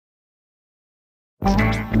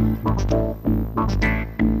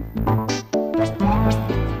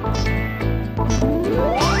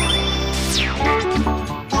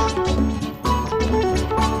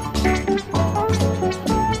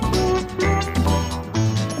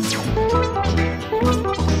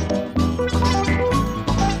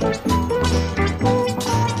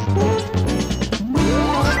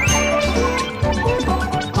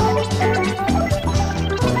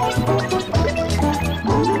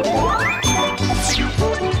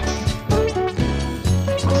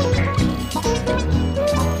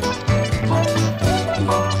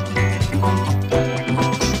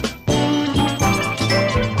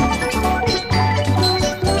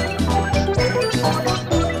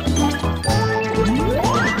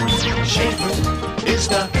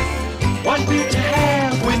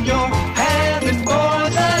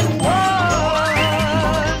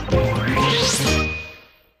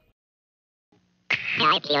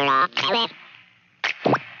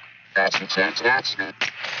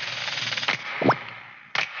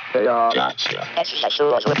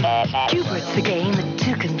Cupid's the game that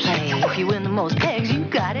two can play. If you win the most pegs, you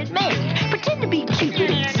got it made. Pretend to be Cupid,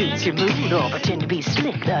 it suits your mood. Or pretend to be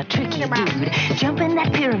Slick, the tricky dude. Jump in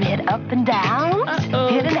that pyramid up and down.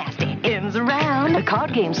 Hit a nasty, ends around. The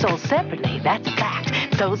card game sold separately, that's a fact.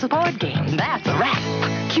 So's a board game, that's a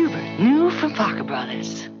wrap. Cupid, new from Parker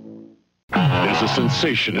Brothers. There's a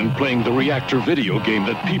sensation in playing the reactor video game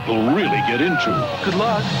that people really get into. Good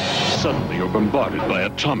luck. Suddenly you're bombarded by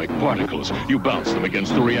atomic particles. You bounce them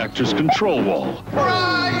against the reactor's control wall.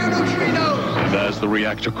 Fry, you neutrinos! And as the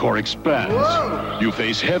reactor core expands, you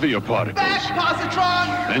face heavier particles. Back, positron!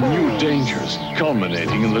 And new dangers,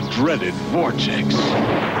 culminating in the dreaded vortex.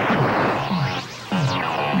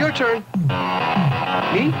 Your turn.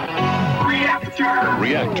 Me? Reactor!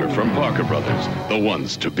 Reactor from Parker Brothers, the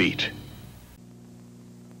ones to beat.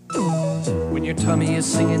 When your tummy is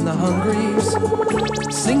singing the hungries,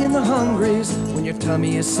 singing the hungries. When your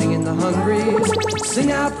tummy is singing the hungries,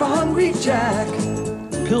 sing out for Hungry Jack.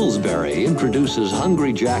 Pillsbury introduces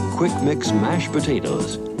Hungry Jack Quick Mix mashed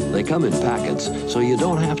potatoes. They come in packets, so you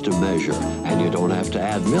don't have to measure, and you don't have to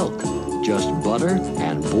add milk. Just butter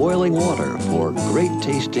and boiling water for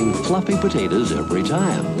great-tasting, fluffy potatoes every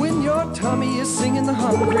time. When your tummy is singing the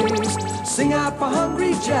hungries, sing out for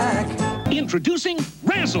Hungry Jack. Introducing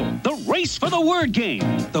Razzle, the race for the word game.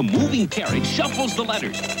 The moving carriage shuffles the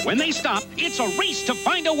letters. When they stop, it's a race to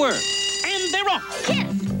find a word. And they're off. Kiss.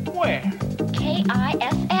 Where?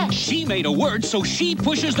 K-I-S-S. She made a word, so she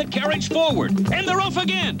pushes the carriage forward. And they're off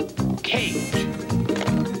again. Cage.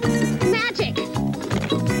 Magic.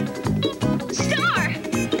 Star.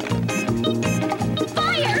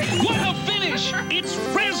 Fire. What a finish! It's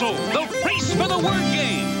Razzle, the race for the word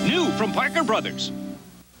game. New from Parker Brothers.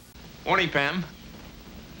 Morning, Pam.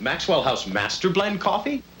 Maxwell House Master Blend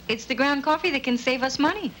coffee? It's the ground coffee that can save us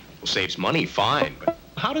money. Well, saves money, fine, but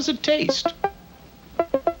how does it taste?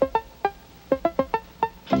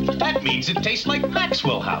 That means it tastes like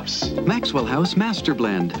Maxwell House. Maxwell House Master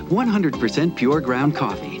Blend. 100% pure ground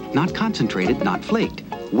coffee. Not concentrated, not flaked.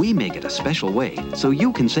 We make it a special way so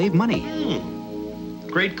you can save money.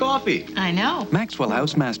 Great coffee. I know. Maxwell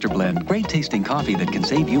House Master Blend. Great tasting coffee that can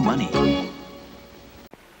save you money.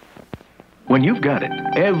 When you've got it,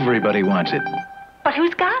 everybody wants it. But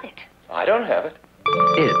who's got it? I don't have it.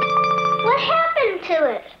 It. What happened to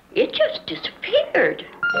it? It just disappeared.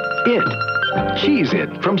 It. Cheese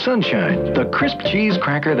It from Sunshine. The crisp cheese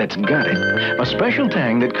cracker that's got it. A special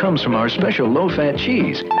tang that comes from our special low-fat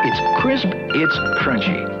cheese. It's crisp, it's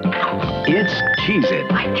crunchy. It's Cheese It.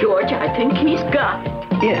 By George, I think he's got it.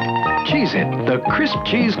 It. Cheese It. The crisp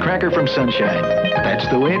cheese cracker from Sunshine. That's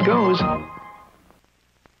the way it goes.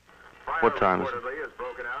 What time is it?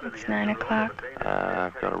 It's 9 o'clock.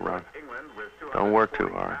 I've got to run. Don't work too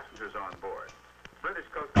hard.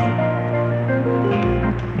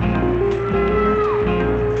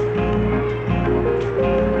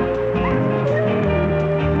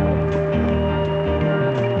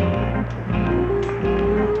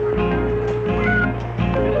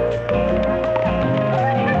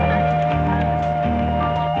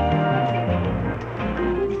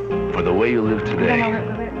 For the way you live today,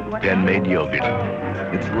 Pen-made yogurt.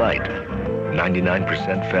 It's light,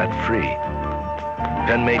 99% fat-free.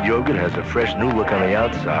 Pen-made yogurt has a fresh new look on the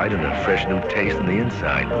outside and a fresh new taste on the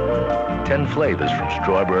inside. 10 flavors from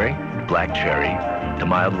strawberry, black cherry, to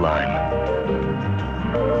mild lime.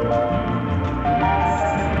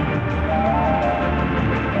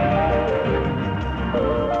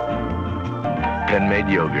 Pen-made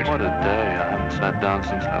yogurt. What a day. I haven't sat down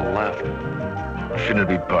since I left.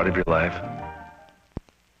 Shouldn't it be part of your life?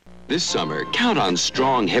 This summer, count on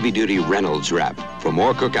strong, heavy-duty Reynolds Wrap. For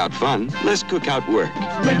more cookout fun, less cookout work.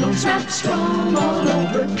 Reynolds Wrap strong all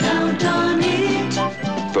over, count on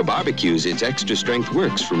it. For barbecues, its extra strength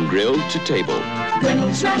works from grill to table.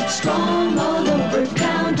 Reynolds Wrap strong all over,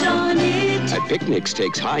 count on it. At picnics,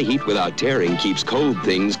 takes high heat without tearing, keeps cold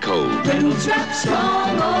things cold. Reynolds Wrap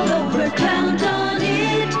strong all over, count on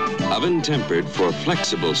it. Oven tempered for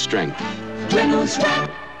flexible strength. Reynolds Wrap.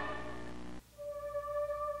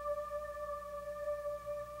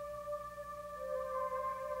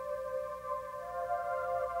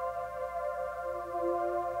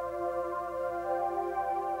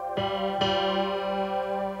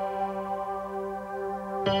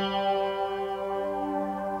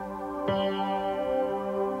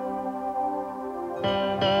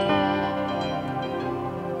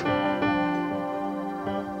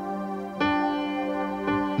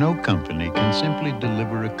 No company can simply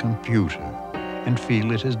deliver a computer and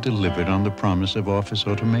feel it has delivered on the promise of office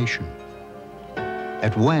automation.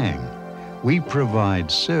 At Wang, we provide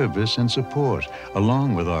service and support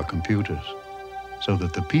along with our computers so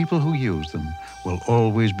that the people who use them will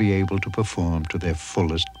always be able to perform to their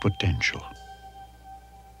fullest potential.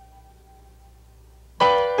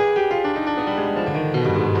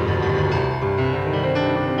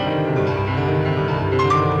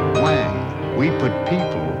 Wang, we put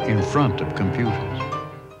people in front of computers.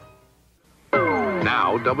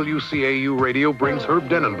 Now, WCAU Radio brings Herb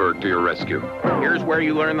Dennenberg to your rescue. Here's where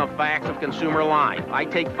you learn the facts of consumer life. I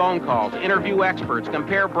take phone calls, interview experts,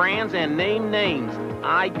 compare brands, and name names.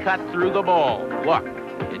 I cut through the bull. Look,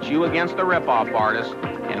 it's you against the ripoff artist,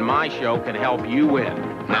 and my show can help you win.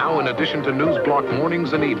 Now, in addition to News Block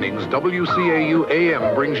mornings and evenings, WCAU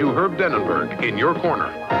AM brings you Herb Dennenberg in your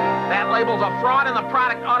corner. That label's a fraud, and the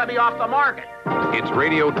product ought to be off the market. It's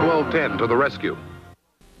Radio 1210 to the rescue.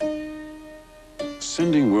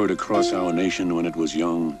 Sending word across our nation when it was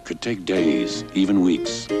young could take days, even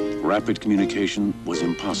weeks. Rapid communication was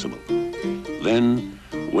impossible. Then,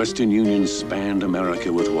 Western Union spanned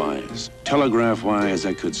America with wires, telegraph wires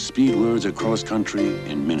that could speed words across country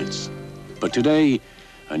in minutes. But today,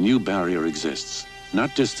 a new barrier exists.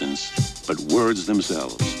 Not distance, but words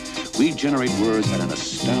themselves. We generate words at an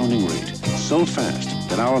astounding rate, so fast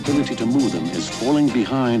that our ability to move them is falling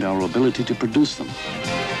behind our ability to produce them.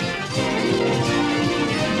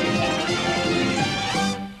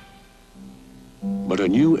 But a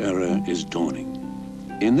new era is dawning.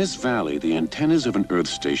 In this valley, the antennas of an Earth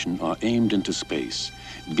station are aimed into space,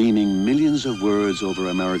 beaming millions of words over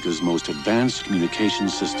America's most advanced communication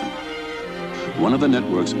system. One of the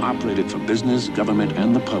networks operated for business, government,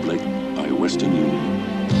 and the public by Western Union.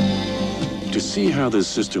 To see how this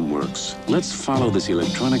system works, let's follow this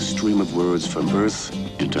electronic stream of words from Earth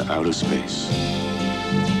into outer space.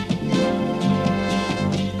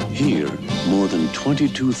 Here, more than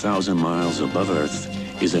 22,000 miles above Earth,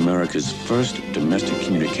 is America's first domestic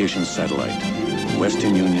communications satellite,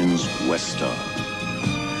 Western Union's WestStar.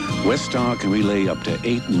 WestStar can relay up to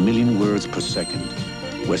 8 million words per second.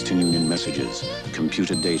 Western Union messages,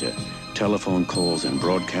 computer data, telephone calls, and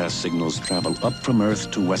broadcast signals travel up from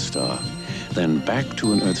Earth to WestStar, then back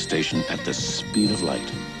to an Earth station at the speed of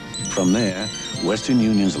light. From there, Western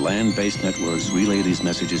Union's land-based networks relay these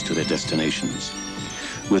messages to their destinations.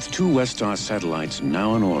 With 2 WestStar satellites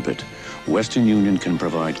now in orbit, Western Union can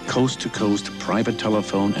provide coast-to-coast private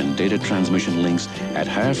telephone and data transmission links at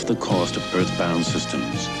half the cost of earthbound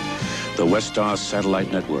systems. The WestStar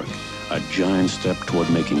satellite network, a giant step toward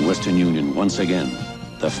making Western Union once again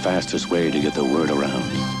the fastest way to get the word around.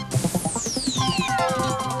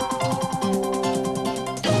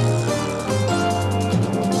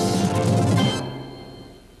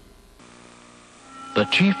 The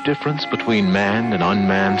chief difference between manned and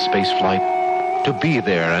unmanned spaceflight, to be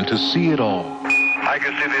there and to see it all. I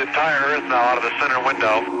can see the entire Earth now out of the center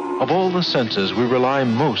window. Of all the senses, we rely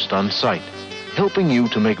most on sight. Helping you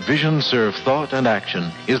to make vision serve thought and action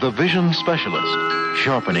is the vision specialist,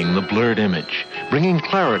 sharpening the blurred image, bringing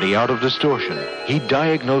clarity out of distortion. He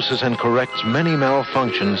diagnoses and corrects many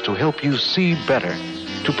malfunctions to help you see better,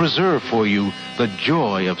 to preserve for you the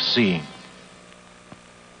joy of seeing.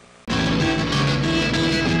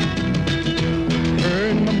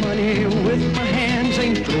 Earn my money with my hands,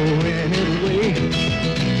 ain't throwing it away.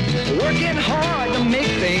 Working hard to make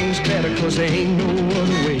things better, 'cause there ain't no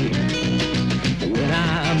other way. When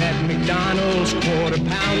I'm at McDonald's, quarter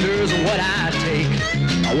pounders are what I take.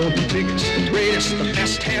 I want the biggest, the greatest, the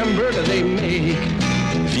best hamburger they make.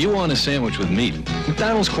 If you want a sandwich with meat,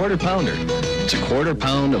 McDonald's Quarter Pounder. It's a quarter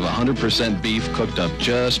pound of 100% beef cooked up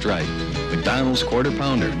just right. McDonald's Quarter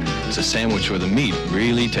Pounder. It's a sandwich where the meat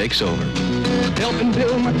really takes over. Helping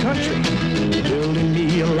build my country, building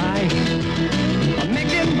me a life. I'm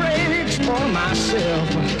making breaks for myself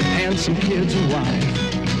and some kids and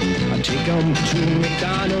wife. I take them to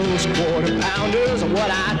McDonald's, quarter pounders are what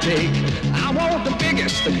I take. I want the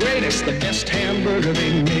biggest, the greatest, the best hamburger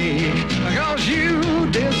they make. Because you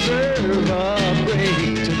deserve a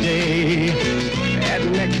break today at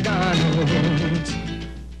McDonald's.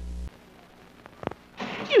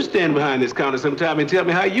 You stand behind this counter sometime and tell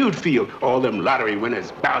me how you'd feel. All them lottery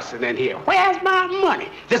winners bouncing in here. Where's my money?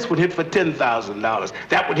 This would hit for $10,000.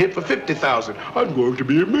 That would hit for $50,000. I'm going to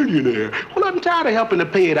be a millionaire. Well, I'm tired of helping to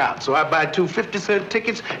pay it out, so I buy 2 50-cent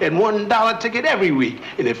tickets and $1 ticket every week.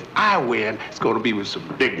 And if I win, it's going to be with some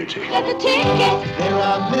dignity. Get the ticket. There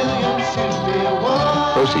are millions to be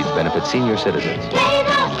won. Proceeds benefit senior citizens. Play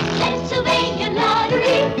the Pennsylvania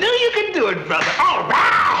lottery. Knew you could do it, brother. All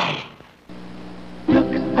right.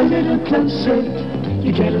 Look a little closer,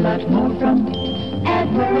 you get a lot more from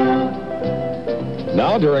Admiral.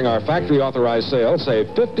 Now, during our factory-authorized sale, save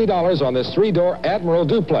 $50 on this 3-door Admiral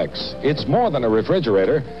Duplex. It's more than a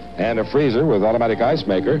refrigerator and a freezer with automatic ice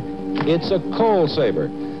maker. It's a cold saver.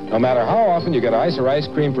 No matter how often you get ice or ice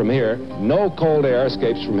cream from here, no cold air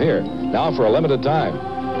escapes from here. Now for a limited time.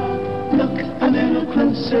 Look a little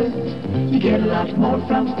closer, you get a lot more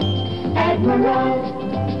from Admiral.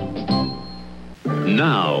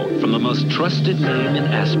 Now, from the most trusted name in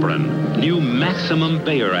aspirin, new Maximum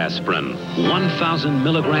Bayer aspirin, 1,000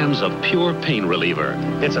 milligrams of pure pain reliever.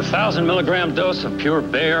 It's a 1,000 milligram dose of pure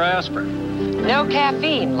Bayer aspirin. No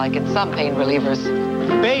caffeine, like in some pain relievers.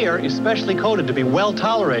 Bayer is specially coded to be well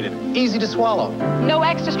tolerated, easy to swallow. No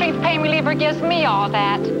extra strength pain reliever gives me all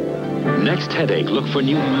that. Next headache, look for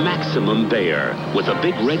new Maximum Bayer with a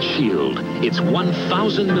big red shield. It's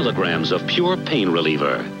 1,000 milligrams of pure pain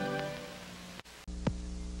reliever.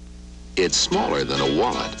 It's smaller than a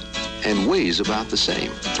wallet and weighs about the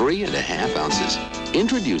same, 3.5 ounces.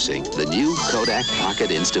 Introducing the new Kodak Pocket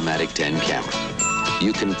Instamatic 10 camera.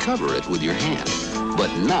 You can cover it with your hand,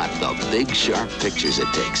 but not the big, sharp pictures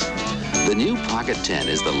it takes. The new Pocket 10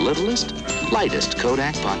 is the littlest, lightest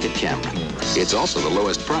Kodak Pocket camera. It's also the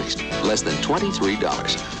lowest priced, less than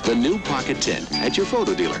 $23. The new Pocket 10 at your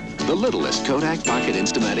photo dealer. The littlest Kodak Pocket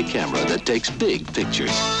Instamatic camera that takes big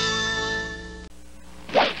pictures.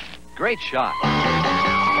 Great shot.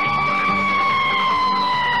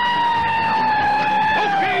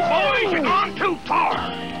 Okay, boys, you're gone too far.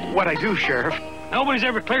 What'd I do, Sheriff? Nobody's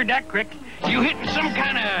ever cleared that creek. You hitting some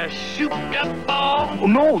kind of souped-up ball? Oh,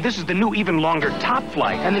 no, this is the new even longer Top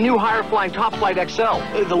Flight and the new higher flying Top Flight XL,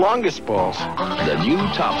 the longest balls. The new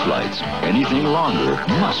Top Flights. Anything longer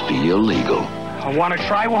must be illegal. I want to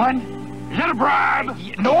try one? Is that a bribe?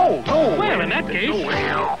 No. Well, in that case,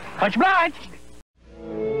 much obliged.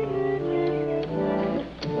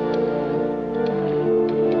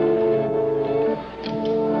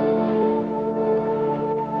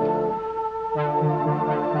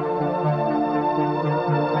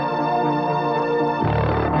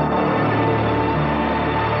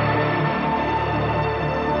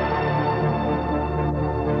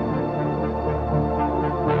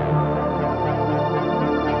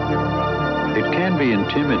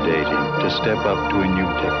 Intimidating to step up to a new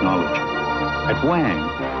technology. At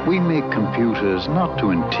Wang, we make computers not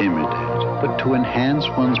to intimidate, but to enhance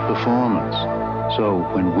one's performance. So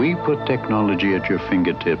when we put technology at your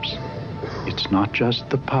fingertips, it's not just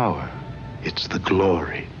the power, it's the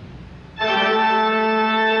glory.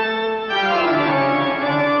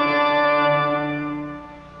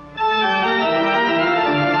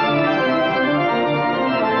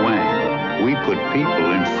 Wang, we put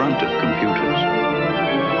people in front of computers.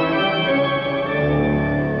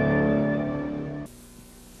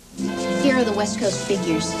 Here are the West Coast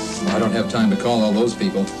figures. I don't have time to call all those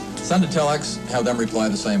people. Send to Telex, have them reply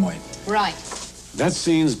the same way. Right. That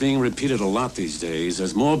scene's being repeated a lot these days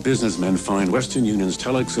as more businessmen find Western Union's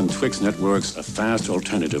Telex and Twix networks a fast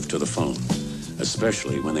alternative to the phone,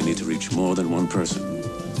 especially when they need to reach more than one person.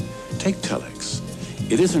 Take Telex.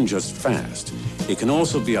 It isn't just fast. It can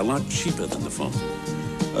also be a lot cheaper than the phone.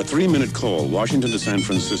 A 3-minute call, Washington to San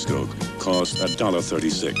Francisco, costs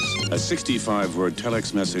 $1.36. A 65-word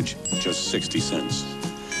telex message, just 60 cents.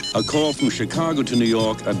 A call from Chicago to New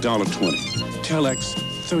York, $1.20. Telex,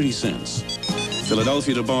 30 cents.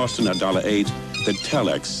 Philadelphia to Boston, $1.08. The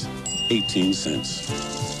telex, 18 cents.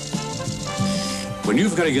 When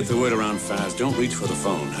you've got to get the word around fast, don't reach for the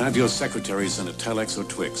phone. Have your secretary send a telex or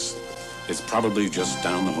Twix. It's probably just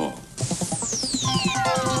down the hall.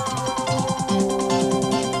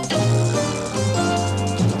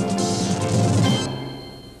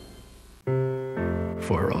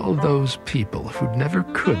 For all those people who never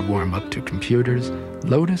could warm up to computers,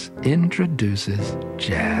 Lotus introduces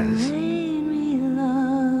jazz. I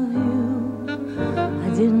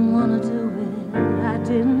didn't want to do it. I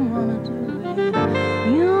didn't want to do it.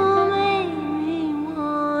 You made me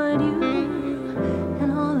want you.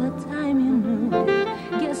 And all the time you knew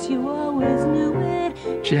it. Guess you always knew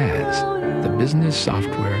it. Jazz, the business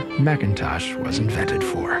software Macintosh was invented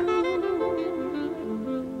for.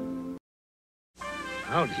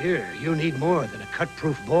 Out here, you need more than a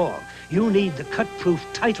cut-proof ball. You need the cut-proof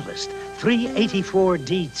Titleist 384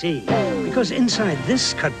 DT. Because inside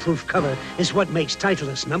this cut-proof cover is what makes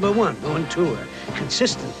Titleist #1 on tour.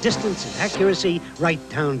 Consistent distance and accuracy right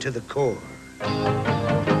down to the core.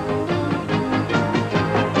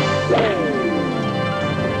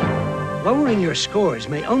 Lowering your scores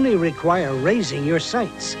may only require raising your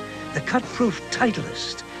sights. The cut-proof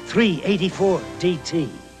Titleist 384 DT.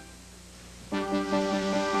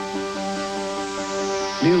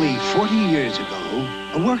 Nearly 40 years ago,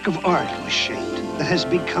 a work of art was shaped that has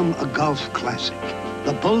become a golf classic,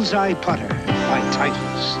 the Bullseye Putter by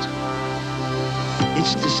Titleist.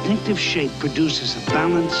 Its distinctive shape produces a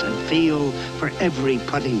balance and feel for every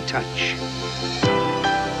putting touch.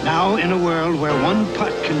 Now, in a world where one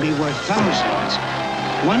putt can be worth thousands,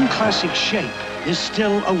 one classic shape is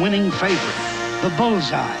still a winning favorite, the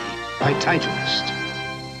Bullseye by Titleist.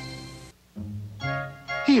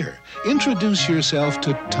 Here, introduce yourself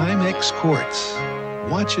to Timex Quartz.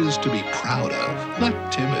 Watches to be proud of,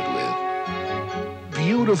 not timid with.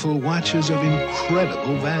 Beautiful watches of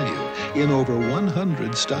incredible value in over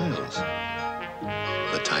 100 styles.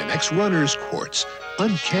 The Timex Runner's Quartz,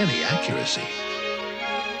 uncanny accuracy.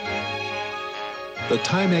 The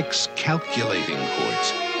Timex Calculating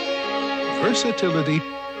Quartz, versatility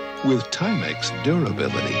with Timex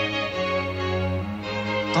durability.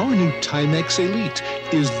 Our new Timex Elite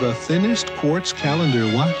is the thinnest quartz calendar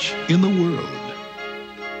watch in the world.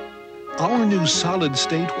 Our new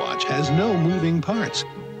solid-state watch has no moving parts.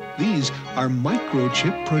 These are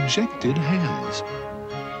microchip projected hands.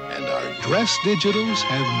 And our dress digitals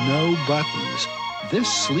have no buttons. This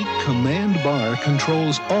sleek command bar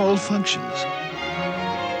controls all functions.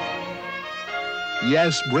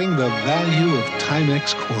 Yes, bring the value of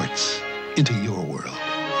Timex Quartz into your world.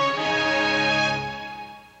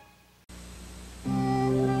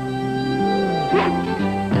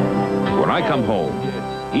 When I come home,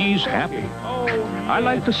 he's happy. I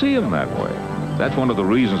like to see him that way. That's one of the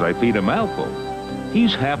reasons I feed him Alpo.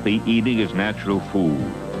 He's happy eating his natural food,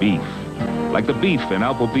 beef, like the beef in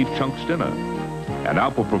Alpo Beef Chunks dinner. And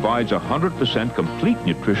Alpo provides 100% complete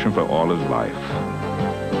nutrition for all his life.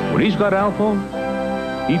 When he's got Alpo,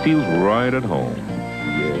 he feels right at home.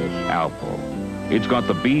 Yes, Alpo. It's got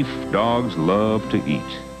the beef dogs love to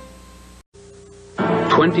eat.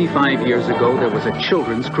 25 years ago, there was a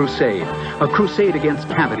children's crusade. A crusade against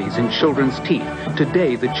cavities in children's teeth.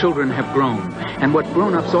 Today, the children have grown. And what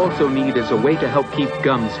grown-ups also need is a way to help keep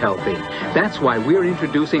gums healthy. That's why we're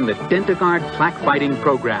introducing the Dentagard Plaque Fighting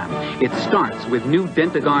Program. It starts with new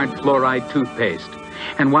Dentagard Fluoride Toothpaste.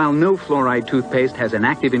 And while no fluoride toothpaste has an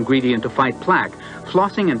active ingredient to fight plaque,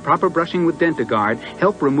 flossing and proper brushing with Dentagard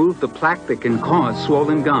help remove the plaque that can cause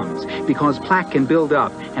swollen gums, because plaque can build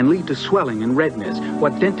up and lead to swelling and redness,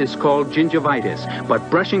 what dentists call gingivitis. But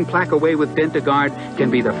brushing plaque away with Dentagard can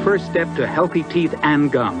be the first step to healthy teeth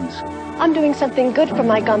and gums. I'm doing something good for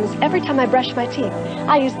my gums every time I brush my teeth.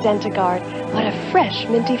 I use Dentagard. What a fresh,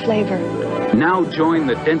 minty flavor. Now join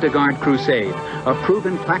the Dentagard Crusade, a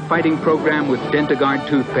proven plaque-fighting program with Dentagard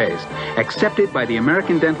toothpaste, accepted by the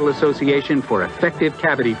American Dental Association for effective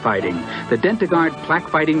cavity fighting. The Dentagard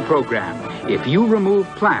Plaque-Fighting Program. If you remove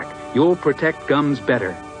plaque, you'll protect gums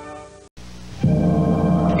better.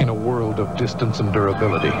 In a world of distance and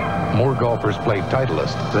durability, more golfers play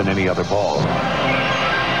Titleist than any other ball.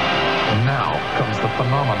 And now comes the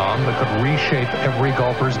phenomenon that could reshape every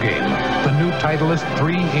golfer's game. The new Titleist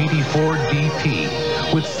 384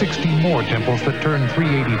 DT, with 60 more dimples that turn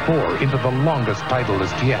 384 into the longest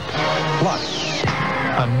Titleist yet. Plus,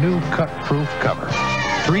 a new cut-proof cover.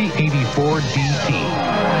 384 DT.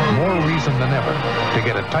 More reason than ever to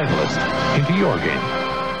get a Titleist into your game.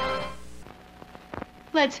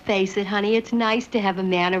 Let's face it, honey, it's nice to have a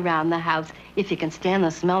man around the house if you can stand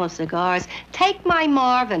the smell of cigars. Take my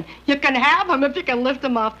Marvin. You can have him if you can lift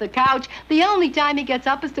him off the couch. The only time he gets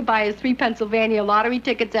up is to buy his 3 Pennsylvania lottery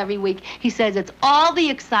tickets every week. He says it's all the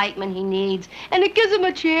excitement he needs, and it gives him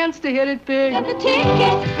a chance to hit it big. Get the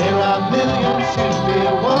ticket. There are millions to be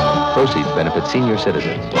won. Proceeds benefit senior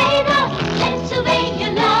citizens. Play the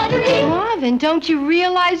Pennsylvania lottery. Marvin, don't you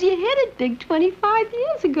realize you hit it big 25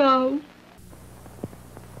 years ago?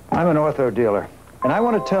 I'm an ortho dealer, and I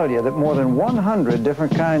want to tell you that more than 100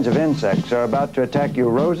 different kinds of insects are about to attack your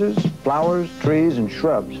roses, flowers, trees, and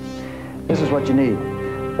shrubs. This is what you need.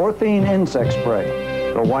 Orthene insect spray.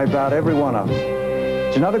 It'll wipe out every one of them.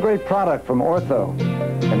 It's another great product from Ortho.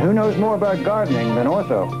 And who knows more about gardening than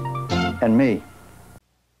Ortho and me?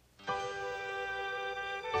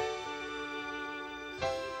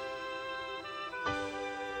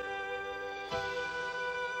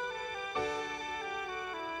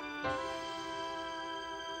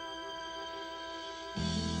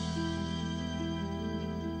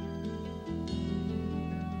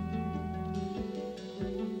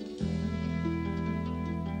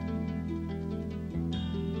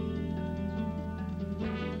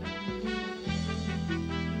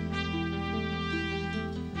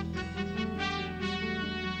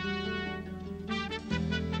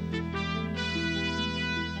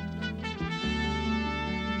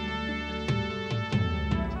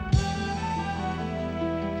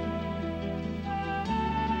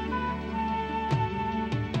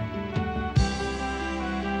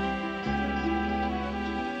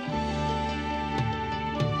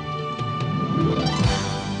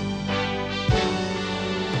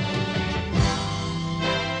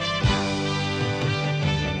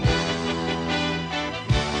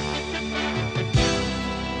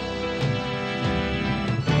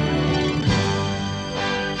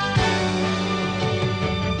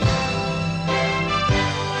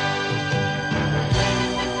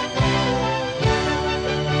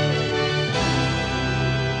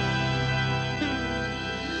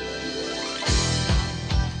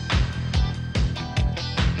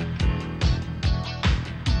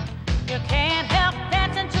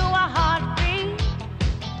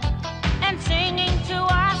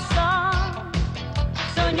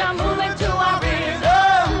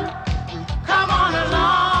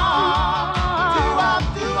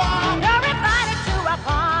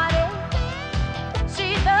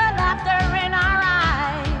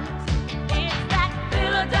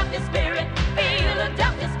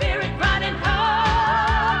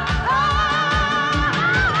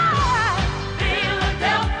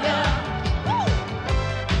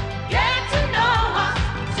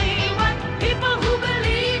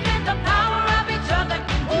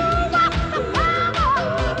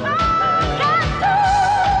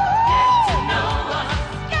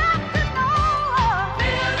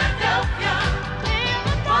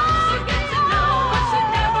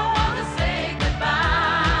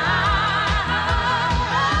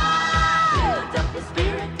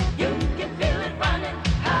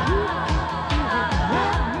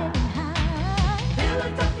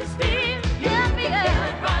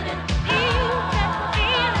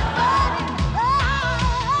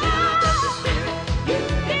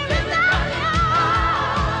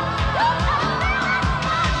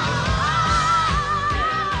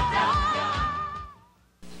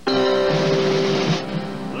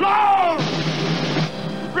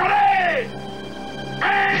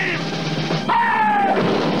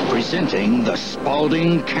 Presenting the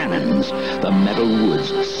Spalding Cannons, the metal woods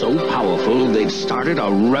so powerful they've started a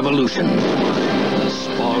revolution. The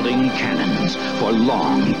Spalding Cannons for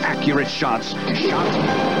long, accurate shots, shot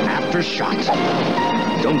after shot.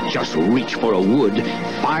 Don't just reach for a wood,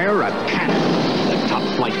 fire a cannon. The Top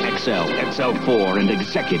Flight XL, XL4, and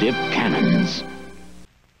Executive Cannons.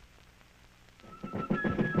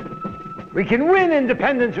 We can win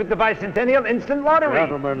independence with the Bicentennial Instant Lottery.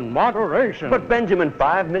 Gentlemen, moderation. But, Benjamin,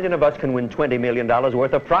 5 million of us can win $20 million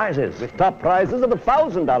worth of prizes. With top prizes of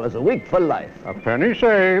 $1,000 a week for life. A penny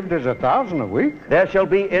saved is $1,000 a week. There shall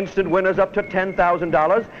be instant winners up to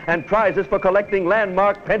 $10,000 and prizes for collecting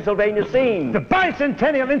landmark Pennsylvania scenes. The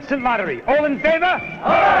Bicentennial Instant Lottery. All in favor?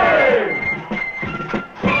 Hooray!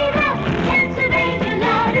 Pennsylvania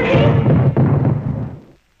Lottery.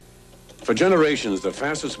 For generations, the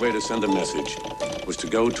fastest way to send a message was to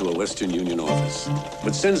go to a Western Union office.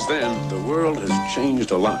 But since then, the world has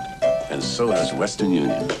changed a lot, and so has Western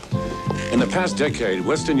Union. In the past decade,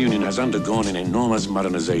 Western Union has undergone an enormous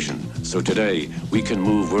modernization. So today, we can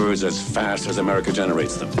move words as fast as America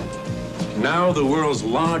generates them. Now, the world's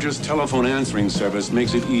largest telephone answering service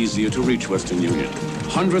makes it easier to reach Western Union.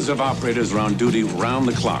 Hundreds of operators are on duty round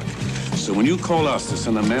the clock. So when you call us to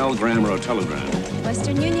send a mailgram or a telegram,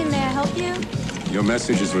 Western Union, may I help you? your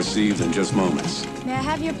message is received in just moments. May I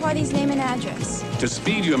have your party's name and address? To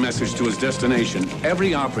speed your message to its destination,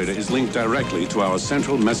 every operator is linked directly to our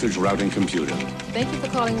central message routing computer. Thank you for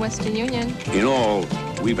calling Western Union. In all,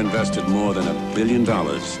 we've invested more than $1 billion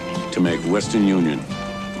to make Western Union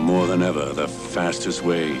more than ever the fastest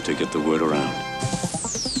way to get the word around.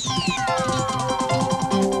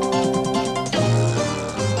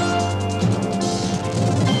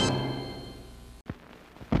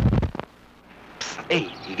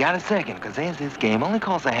 got a second, because there's this game. Only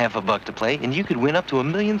costs $50 to play, and you could win up to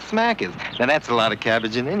 1,000,000 smackers. Now, that's a lot of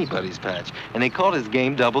cabbage in anybody's patch. And they call this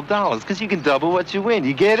game Double Dollars, because you can double what you win.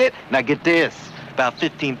 You get it? Now, get this. About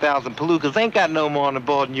 15,000 palookas ain't got no more on the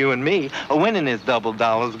board than you and me are winning this Double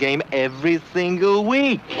Dollars game every single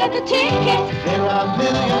week. Get the tickets. There are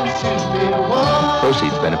millions to be won.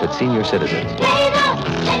 Proceeds benefit senior citizens. Play the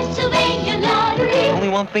Pennsylvania lottery. Only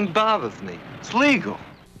one thing bothers me. It's legal.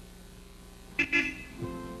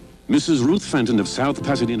 Mrs. Ruth Fenton of South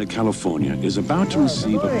Pasadena, California, is about to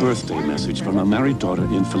receive a birthday message from her married daughter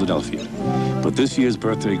in Philadelphia. But this year's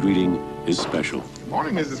birthday greeting is special.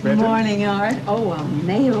 Morning, Mrs. Fenton. Morning, Art. Oh, a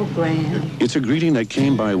mailgram. It's a greeting that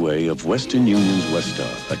came by way of Western Union's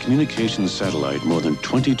Westar, a communications satellite more than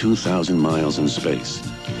 22,000 miles in space.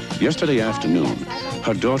 Yesterday afternoon,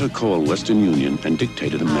 her daughter called Western Union and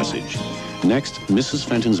dictated a message. Next, Mrs.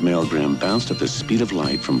 Fenton's mailgram bounced at the speed of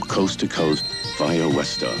light from coast to coast via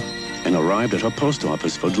Westar and arrived at her post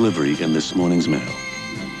office for delivery in this morning's mail.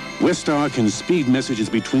 Westar can speed messages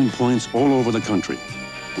between points all over the country.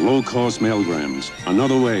 Low-cost mailgrams.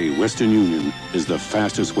 Another way, Western Union is the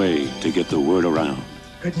fastest way to get the word around.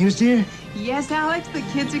 Good news, dear? Yes, Alex, the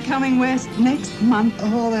kids are coming west next month.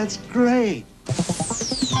 Oh, that's great.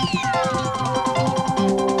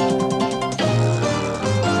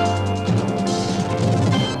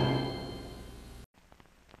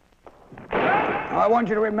 I want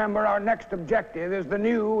you to remember our next objective is the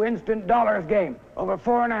new Instant Dollars game. Over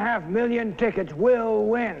 4.5 million tickets will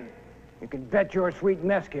win. You can bet your sweet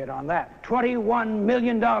mess kit on that. $21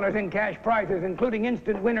 million in cash prizes, including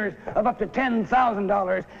instant winners of up to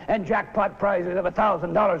 $10,000 and jackpot prizes of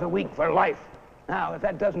 $1,000 a week for life. Now, if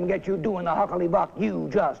that doesn't get you doing the huckly-buck, you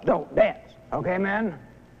just don't dance. Okay, man?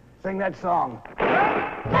 Sing that song.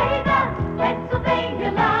 Play the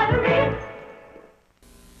Pennsylvania lottery.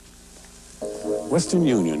 Western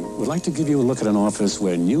Union would like to give you a look at an office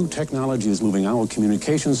where new technology is moving our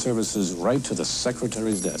communication services right to the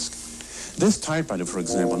secretary's desk. This typewriter, for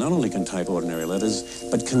example, not only can type ordinary letters,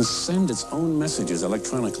 but can send its own messages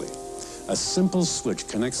electronically. A simple switch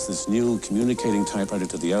connects this new communicating typewriter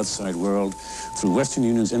to the outside world through Western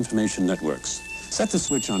Union's information networks. Set the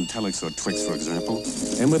switch on Telex or Twix, for example,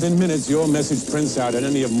 and within minutes, your message prints out at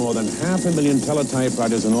any of more than 500,000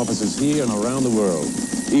 teletypewriters in offices here and around the world,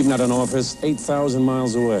 even at an office 8,000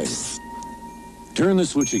 miles away. Turn the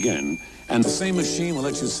switch again, and the same machine will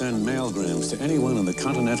let you send mailgrams to anyone in the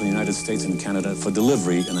continental United States and Canada for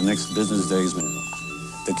delivery in the next business day's mail.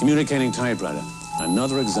 The communicating typewriter,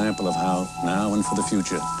 another example of how, now and for the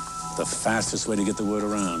future, the fastest way to get the word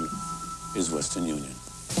around is Western Union.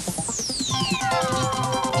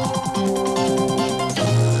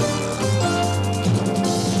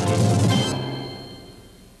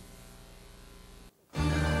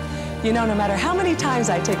 You know, no matter how many times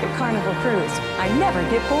I take a Carnival cruise, I never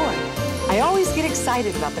get bored. I always get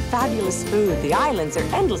excited about the fabulous food. The islands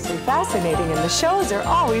are endlessly fascinating, and the shows are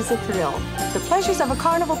always a thrill. The pleasures of a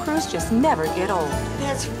Carnival cruise just never get old.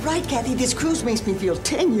 That's right, Kathy. This cruise makes me feel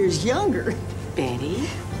 10 years younger. Betty?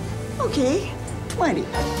 Okay, 20.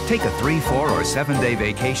 Take a 3, 4, or 7-day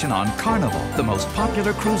vacation on Carnival, the most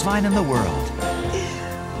popular cruise line in the world.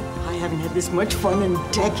 I haven't had this much fun in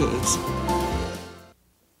decades.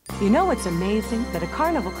 You know, it's amazing that a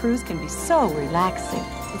Carnival cruise can be so relaxing.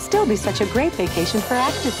 It'd still be such a great vacation for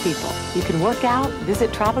active people. You can work out,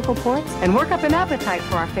 visit tropical ports, and work up an appetite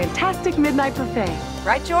for our fantastic midnight buffet.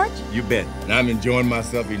 Right, George? You bet. And I'm enjoying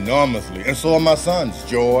myself enormously. And so are my sons,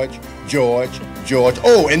 George,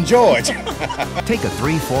 oh, and George. Take a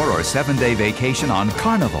 3, 4, or 7-day vacation on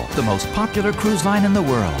Carnival, the most popular cruise line in the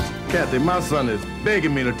world. Kathy, my son is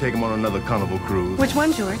begging me to take him on another Carnival cruise. Which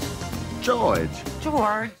one, George? George.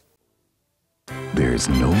 George. There's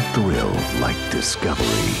no thrill like discovery.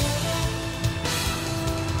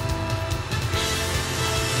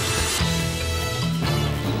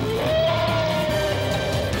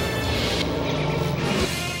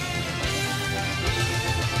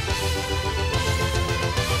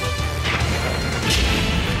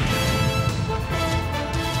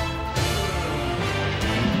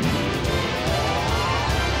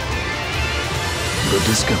 The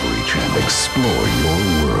Discovery Channel. Explore your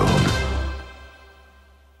world.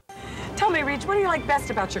 Tell me, Reach, what do you like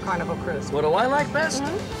best about your Carnival cruise? What do I like best?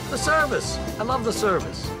 The service. I love the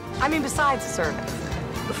service. I mean, besides the service.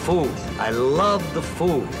 The food. I love the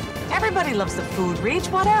food. Everybody loves the food, Reach.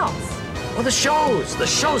 What else? Well, the shows. The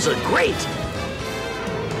shows are great.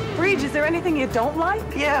 Reach, is there anything you don't like?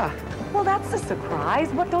 Yeah. Well, that's a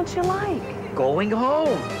surprise. What don't you like? Going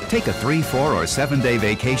home. Take a 3, 4, or 7-day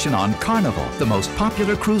vacation on Carnival, the most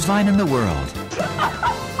popular cruise line in the world.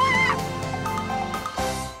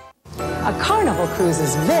 A Carnival cruise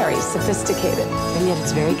is very sophisticated, and yet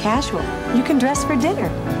it's very casual. You can dress for dinner,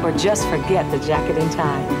 or just forget the jacket and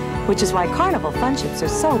tie, which is why Carnival fun ships are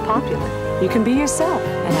so popular. You can be yourself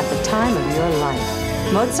and have the time of your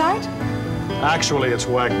life. Mozart? Actually, it's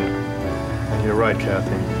Wagner. And you're right,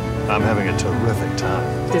 Kathy. I'm having a terrific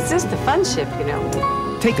time. This is the fun ship, you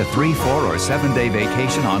know. Take a 3, 4, or 7-day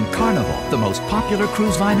vacation on Carnival, the most popular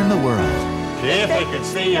cruise line in the world. If they could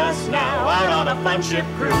see us now out on a fun ship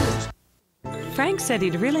cruise. Frank said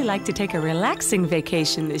he'd really like to take a relaxing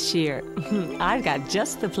vacation this year. I've got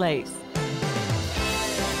just the place.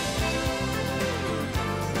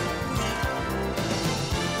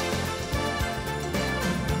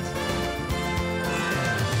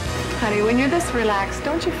 Honey, when you're this relaxed,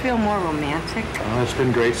 don't you feel more romantic? Oh, it's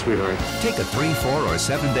been great, sweetheart. Take a 3, 4, or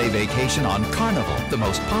 7-day vacation on Carnival, the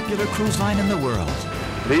most popular cruise line in the world.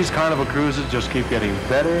 These Carnival cruises just keep getting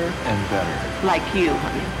better and better. Like you,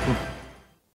 honey.